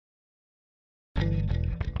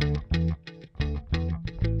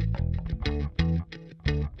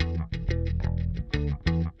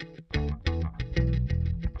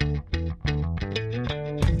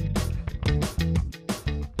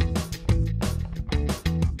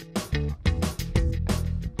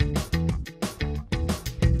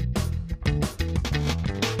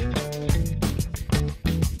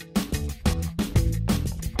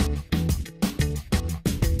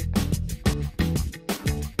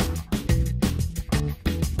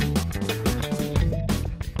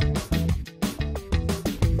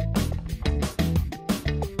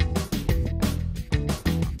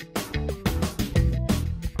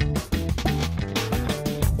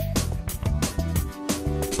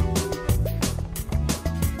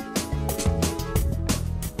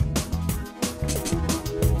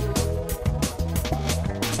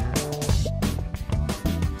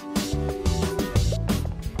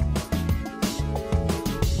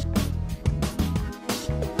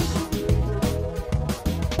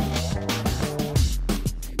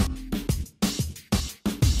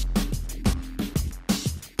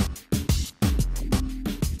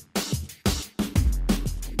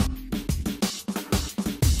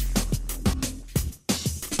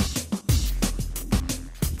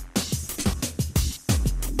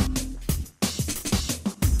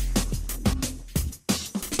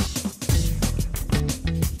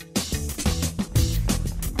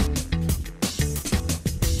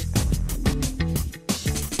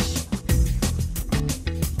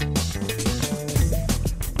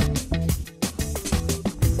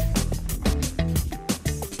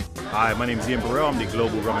Hi, my name is Burrell. I'm the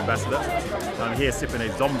Global Rum Ambassador. I'm here sipping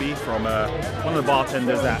a zombie from one of the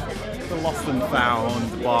bartenders at the Lost and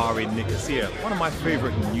Found bar in Nicosia. One of my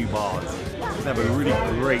favorite new bars. They have a really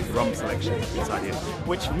great rum selection inside here,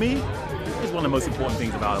 which for me is one of the most important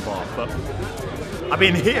things about a bar. But I've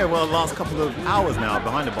been here the last couple of hours now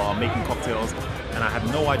behind the bar making cocktails, and I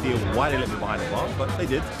have no idea why they let me behind the bar, but they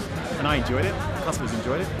did, and I enjoyed it. Customers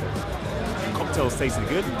enjoyed it. The cocktails tasted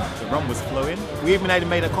good. The rum was flowing. We even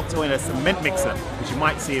made a cocktail in a cement mixer, which you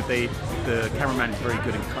might see if the cameraman is very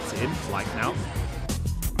good and cuts it in, like now.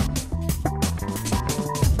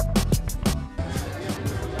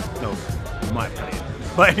 No, you might cut it in.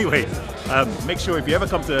 But anyway, make sure if you ever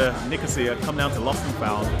come to Nicosia, come down to Lost and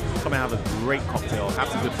Found, come and have a great cocktail, have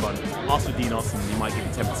some good fun, ask for Dinos and he might give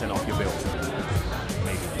you 10% off your bill.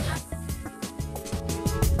 Maybe.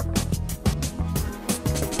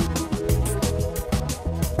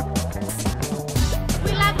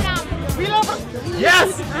 We love rum. We love rum.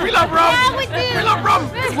 Yes, we love rum. Yeah, we do. We love rum.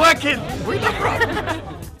 It's working. We love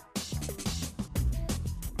rum.